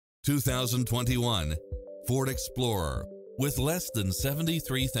2021 Ford Explorer. With less than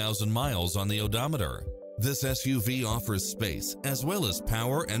 73,000 miles on the odometer, this SUV offers space as well as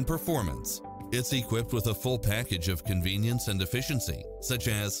power and performance. It's equipped with a full package of convenience and efficiency, such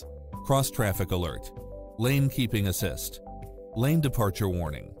as cross-traffic alert, lane keeping assist, lane departure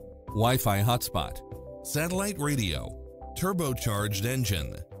warning, Wi-Fi hotspot, satellite radio, turbocharged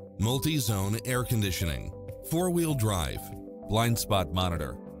engine, multi-zone air conditioning, four-wheel drive, blind spot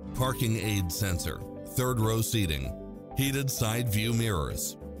monitor, parking aid sensor, third-row seating, heated side view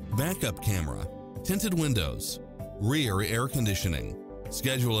mirrors, backup camera, tinted windows, rear air conditioning.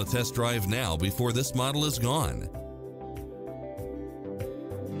 Schedule a test drive now before this model is gone.